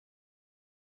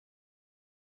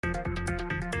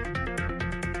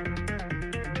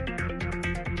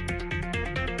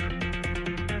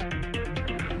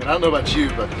And I don't know about you,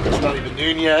 but it's not even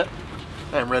noon yet.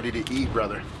 I'm ready to eat,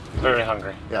 brother. Very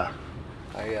hungry. Yeah.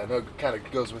 I know it kind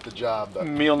of goes with the job, but...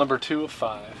 Meal number 2 of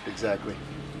 5. Exactly.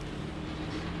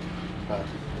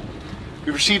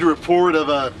 We received a report of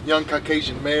a young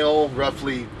Caucasian male,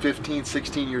 roughly 15,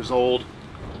 16 years old,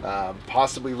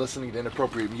 possibly listening to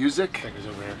inappropriate music. I think he's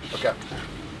over here. Okay.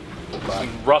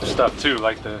 Some rough stuff too,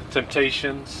 like the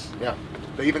Temptations. Yeah.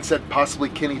 They even said possibly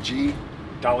Kenny G.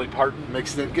 Dolly Parton.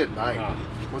 Mixed in. Good night. Oh.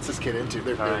 What's this kid into?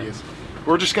 There Right. he is.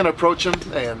 We're just going to approach him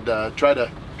and try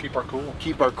to Keep our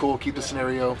cool. Keep the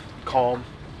scenario calm.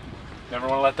 Never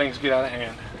want to let things get out of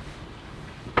hand.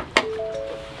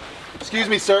 Excuse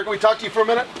me, sir. Can we talk to you for a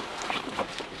minute?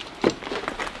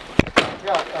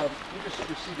 Yeah, you just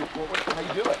received your report. How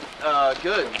you doing?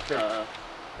 Good. Okay.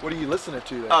 What are you listening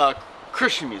to then?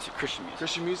 Christian music.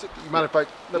 Christian music. You mind if I...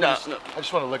 No. I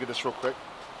just want to look at this real quick.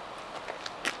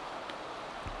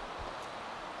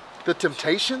 The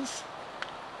Temptations?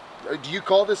 Do you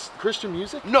call this Christian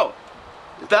music? No,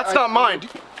 that's not mine.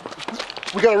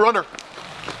 We got a runner.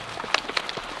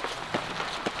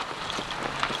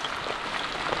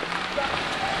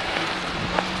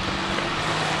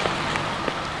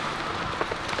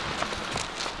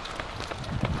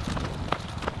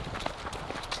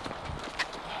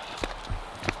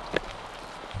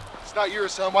 It's not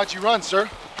yours, son. Why'd you run, sir?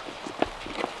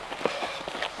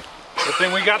 Good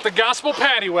thing we got the gospel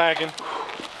paddy wagon.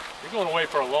 You're going away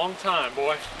for a long time,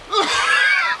 boy.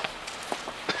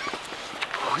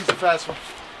 He's a fast one.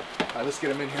 All right, let's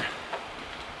get him in here.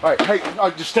 All right, hey,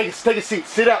 just take a seat.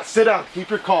 Sit down. Keep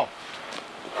your calm.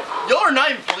 Y'all are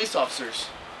not even police officers.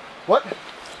 What?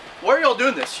 Why are y'all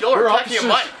doing this? Y'all are attacking a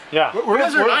minor. Yeah. You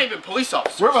guys are not even police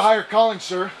officers. We're of a higher calling,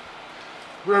 sir.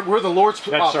 We're the Lord's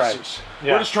That's officers. right.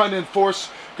 Yeah. We're just trying to enforce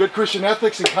good Christian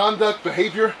ethics and conduct,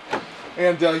 behavior,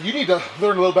 and you need to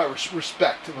learn a little about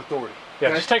respect and authority. Yeah,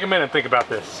 okay? just take a minute and think about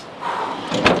this.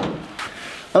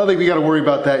 I don't think we got to worry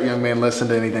about that young man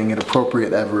listening to anything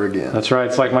inappropriate ever again. That's right.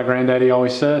 It's like my granddaddy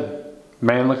always said.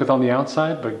 Man looketh on the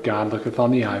outside, but God looketh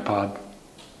on the iPod.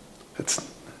 It's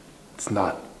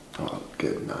not. Oh,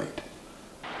 good night.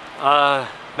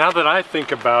 Now that I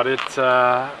think about it,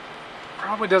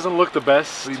 probably doesn't look the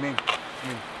best. What do you mean?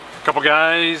 A couple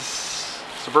guys,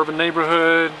 suburban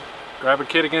neighborhood, grab a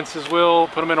kid against his will,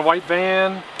 put him in a white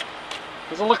van.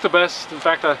 Doesn't look the best. In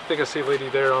fact, I think I see a lady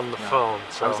there on the phone.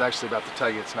 So. I was actually about to tell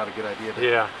you it's not a good idea.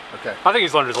 Yeah. Okay. I think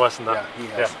he's learned his lesson though. Yeah, he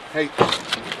has. Yeah. Hey,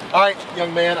 all right,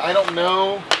 young man, I don't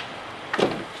know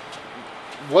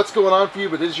what's going on for you,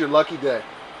 but this is your lucky day.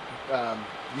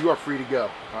 You are free to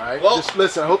go, all right? Well, just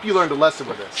listen, I hope you learned a lesson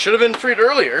with this. Should have been freed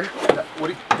earlier. What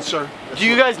do you, sir? Do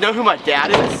you guys know who my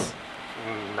dad is?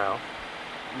 No.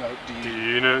 No, Do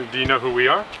you know who we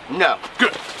are? No.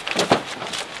 Good.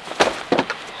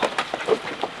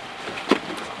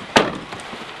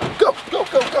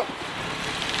 Go.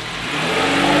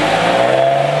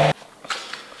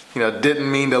 You know, didn't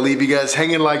mean to leave you guys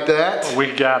hanging like that.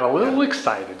 We got a little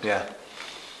excited. Yeah.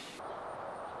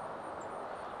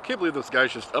 Can't believe those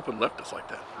guys just up and left us like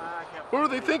that. What were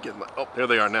they thinking? Oh, there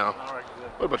they are now.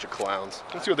 What a bunch of clowns.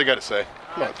 Let's see what they got to say.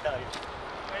 Come on.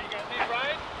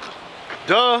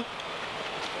 Duh.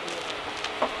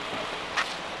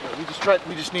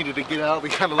 We just needed to get out. We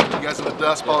kind of left you guys in the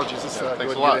dust. Apologies. Let's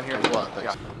Thanks a go lot. ahead and get in Thanks a here.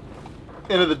 lot. Thanks.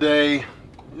 End of the day,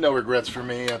 no regrets for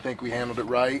me. I think we handled it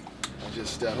right. I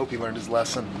just hope he learned his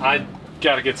lesson. I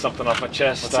gotta get something off my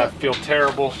chest. What's I that? feel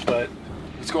terrible, but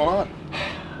What's going on?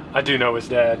 I do know his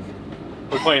dad.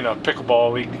 We're playing a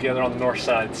pickleball league together on the north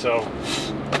side, so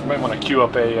you might want to queue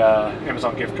up a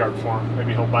Amazon gift card for him.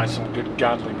 Maybe he'll buy some good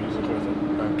godly music with it.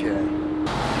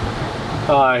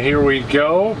 Okay. Here we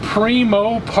go.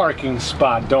 Primo parking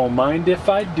spot. Don't mind if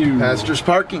I do. Pastor's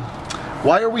parking.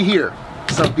 Why are we here?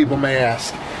 Some people may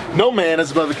ask. No man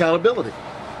is above accountability.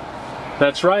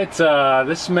 That's right.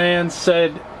 This man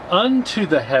said unto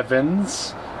the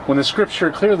heavens when the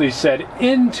scripture clearly said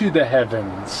into the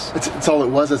heavens. It's all it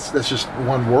was. That's just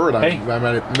one word. Hey. I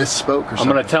might have misspoke or something.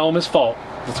 I'm going to tell him his fault.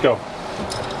 Let's go. All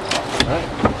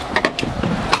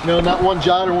right. No, not one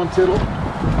jot or one tittle.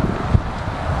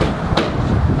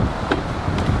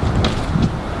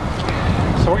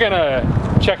 So we're going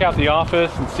to check out the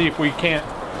office and see if we can't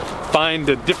find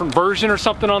a different version or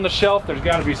something on the shelf. There's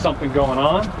got to be something going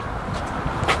on.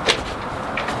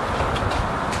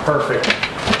 Perfect.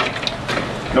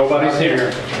 Nobody's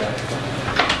here.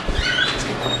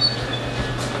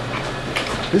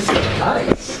 This is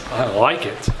nice. I like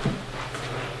it.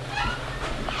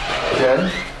 Okay.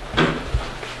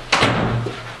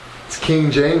 It's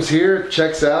King James here.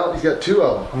 Checks out. He's got two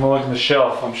of them. I'm gonna look in the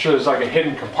shelf. I'm sure there's like a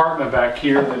hidden compartment back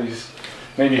here that he's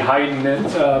Maybe hiding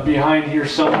it behind here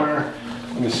somewhere.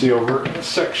 Let me see over in this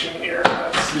section here.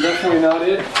 That's definitely not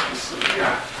it. Let's see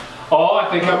here. Oh, I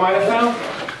think I might have found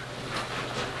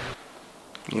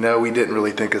it. You know, we didn't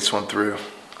really think this one through.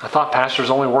 I thought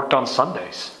pastors only worked on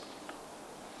Sundays.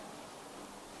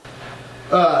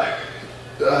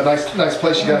 Nice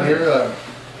place you got here.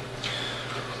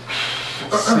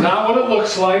 It's not what it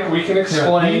looks like. We can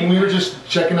explain. We were just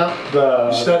checking out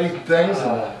the study things.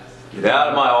 Get out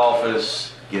of my office.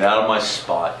 Get out of my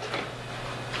spot.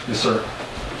 Yes, sir.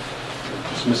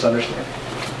 Just misunderstanding.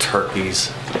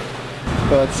 Turkeys.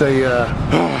 Well, it's a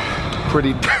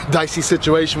pretty dicey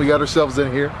situation we got ourselves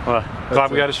in here. Well,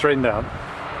 glad we got it straightened out.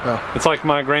 Oh. It's like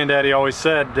my granddaddy always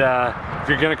said, if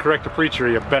you're going to correct a preacher,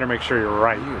 you better make sure you're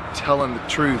right. You're telling the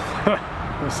truth.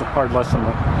 It's a hard lesson.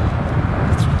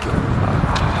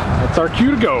 That's our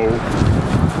cue to go.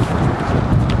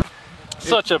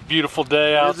 Such a beautiful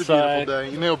day outside. It is a beautiful day.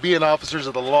 You know, being officers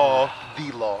of the law,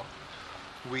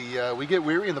 we get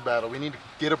weary in the battle. We need to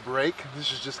get a break.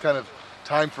 This is just kind of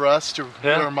time for us to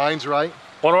get our minds right.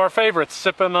 One of our favorites,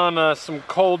 sipping on some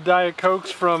cold Diet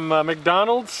Cokes from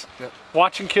McDonald's. Yep.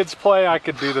 Watching kids play, I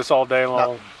could do this all day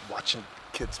long. Not watching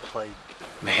kids play.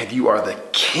 Man, you are the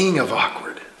king of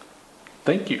awkward.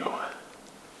 Thank you.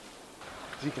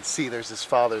 As you can see, there's this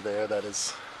father there that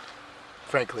is,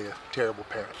 frankly, a terrible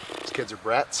parent. His kids are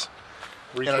brats.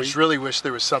 And I just really wish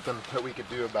there was something that we could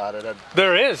do about it.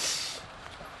 There is.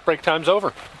 Break time's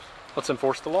over. Let's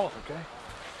enforce the law. Okay.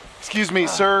 Excuse me,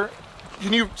 sir.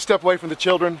 Can you step away from the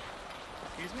children?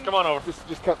 Excuse me? Come on over.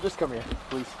 Just come here,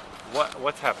 please.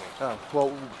 What's happening?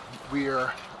 Well, we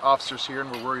are officers here,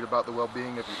 and we're worried about the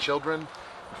well-being of your children.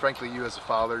 And frankly, you as a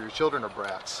father, your children are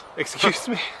brats. Excuse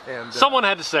me? And someone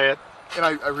had to say it. And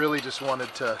I really just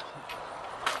wanted to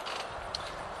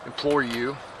implore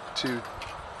you to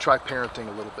try parenting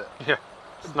a little bit. Yeah,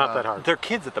 it's not that hard. They're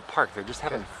kids at the park. They're just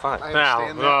having fun.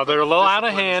 No, they're a little out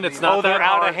of hand. It's not that hard. They're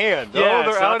out of hand. Yeah,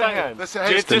 they're out of hand. Listen,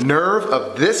 hey, it's the nerve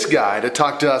of this guy to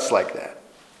talk to us like that.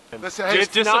 Listen, hey,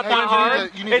 it's not that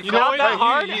hard. It's not that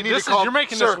hard. You're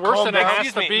making this worse than it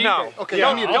has to be. No. Okay,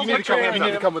 you need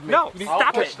to come with me. No,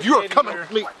 stop it. You are coming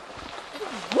with me.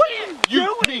 What are you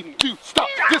doing? You need to stop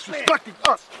disrespecting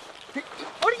us.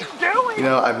 What are you doing? You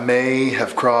know, I may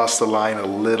have crossed the line a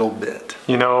little bit.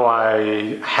 You know,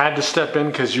 I had to step in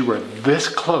because you were this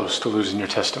close to losing your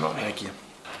testimony. Thank you.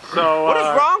 So, what is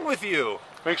wrong with you?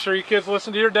 Make sure you kids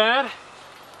listen to your dad.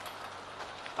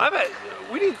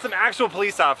 We need some actual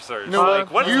police officers. You know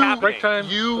what is happening? Break time.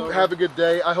 You have a good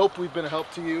day. I hope we've been a help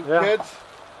to you, kids.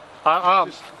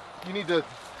 You need to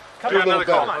do another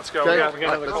call. Let's go. Okay? We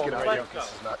got another call. Let's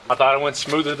go. I thought it went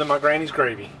smoother than my granny's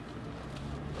gravy.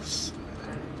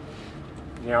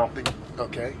 You know.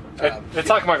 Okay. It's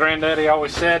like my granddaddy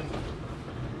always said,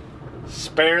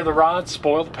 spare the rod,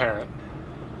 spoil the parent.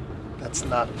 That's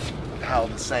not how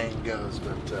the saying goes,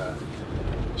 but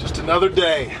just another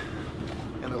day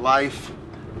in the life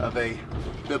of a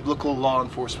biblical law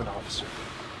enforcement officer.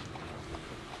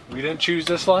 We didn't choose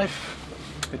this life,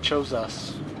 it chose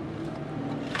us.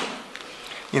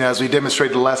 You know, as we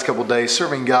demonstrated the last couple of days,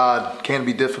 serving God can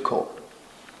be difficult.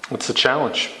 What's the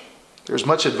challenge? There's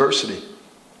much adversity.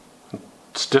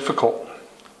 It's difficult.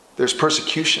 There's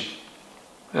persecution.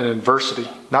 And adversity.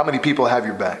 Not many people have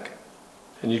your back.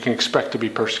 And you can expect to be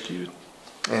persecuted.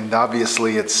 And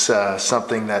obviously it's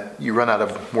something that you run out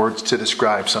of words to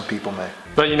describe, some people may.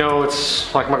 But you know,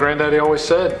 it's like my granddaddy always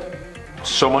said,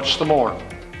 so much the more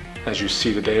as you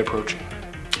see the day approaching.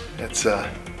 That's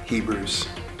Hebrews